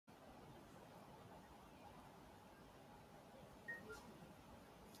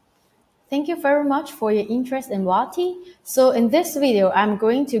Thank you very much for your interest in Wati. So in this video, I'm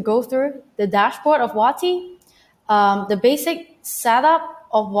going to go through the dashboard of Wati, the basic setup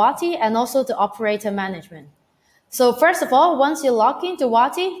of Wati, and also the operator management. So first of all, once you log into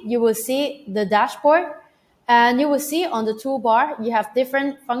Wati, you will see the dashboard, and you will see on the toolbar, you have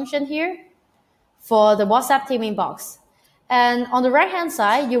different function here for the WhatsApp team inbox. And on the right-hand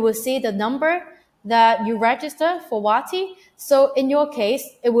side, you will see the number that you register for Wati. So in your case,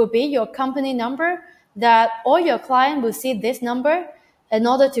 it will be your company number that all your client will see this number in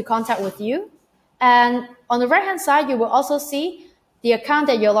order to contact with you. And on the right-hand side, you will also see the account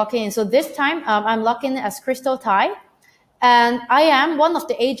that you're logging in. So this time, I'm logging in as Crystal Tai, and I am one of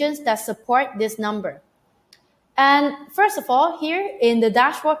the agents that support this number. And first of all, here in the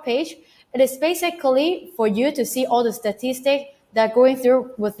dashboard page, it is basically for you to see all the statistics that are going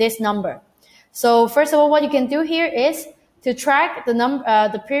through with this number. So first of all, what you can do here is to track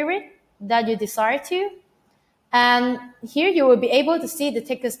the period that you desire to. And here you will be able to see the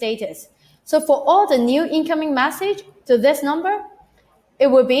ticket status. So for all the new incoming message to this number, it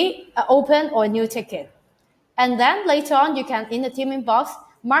will be an open or new ticket. And then later on, you can, in the team inbox,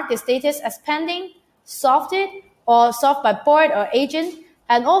 mark the status as pending, solved it, or solved by board or agent.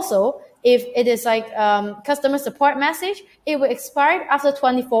 And also, if it is like customer support message, it will expire after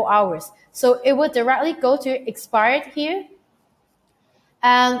 24 hours. So it will directly go to expired here.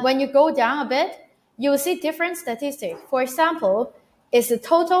 And when you go down a bit, you will see different statistics. For example, it's the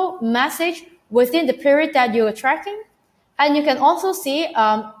total message within the period that you are tracking. And you can also see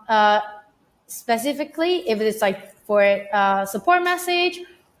specifically if it is like for support message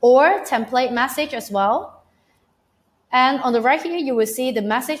or template message as well. And on the right here, you will see the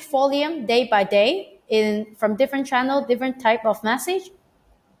message volume day by day from different channel, different type of message.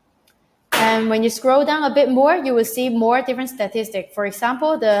 And when you scroll down a bit more, you will see more different statistics. For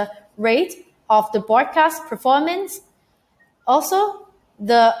example, the rate of the broadcast performance. Also,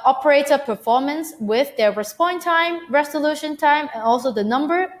 the operator performance with their response time, resolution time, and also the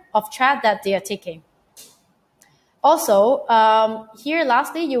number of chat that they are taking. Also, here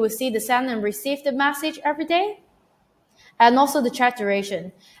lastly, you will see the send and receive the message every day, and also the chat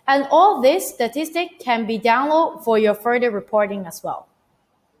duration. And all this statistic can be downloaded for your further reporting as well.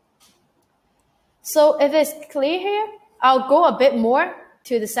 So if it's clear here, I'll go a bit more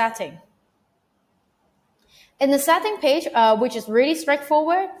to the setting. In the setting page, which is really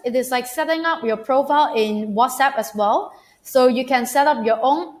straightforward, it is like setting up your profile in WhatsApp as well. So you can set up your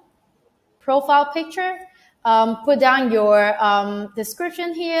own profile picture, put down your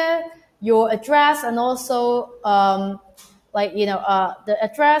description here, your address, and also the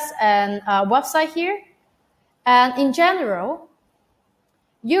address and website here. And in general,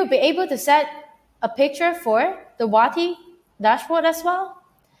 you'll be able to set a picture for the Wati dashboard as well,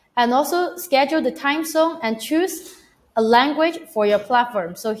 and also schedule the time zone and choose a language for your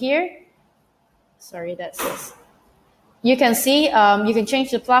platform. So here, that's this. You can see, you can change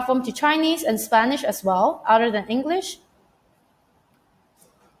the platform to Chinese and Spanish as well, other than English.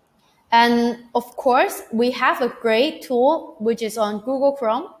 And of course, we have a great tool, which is on Google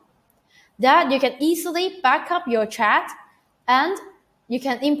Chrome, that you can easily back up your chat and you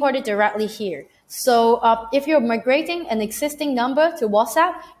can import it directly here. So if you're migrating an existing number to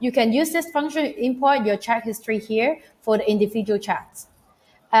WhatsApp, you can use this function to import your chat history here for the individual chats.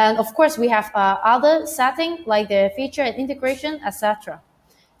 And of course, we have other settings like the feature and integration, etc.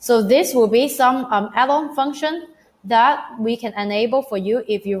 So this will be some add-on function that we can enable for you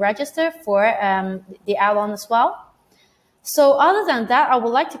if you register for the add-on as well. So other than that, I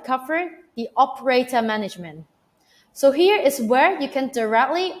would like to cover the operator management. So here is where you can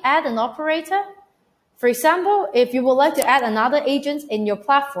directly add an operator. For example, if you would like to add another agent in your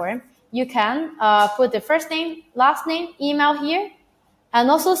platform, you can put the first name, last name, email here, and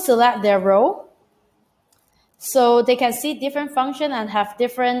also select their role. So they can see different function and have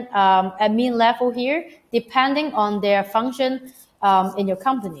different admin level here, depending on their function in your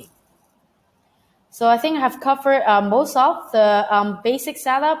company. So I think I have covered most of the basic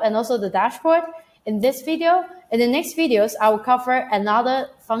setup and also the dashboard in this video. In the next videos, I will cover another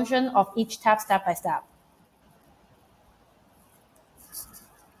function of each tab step by step.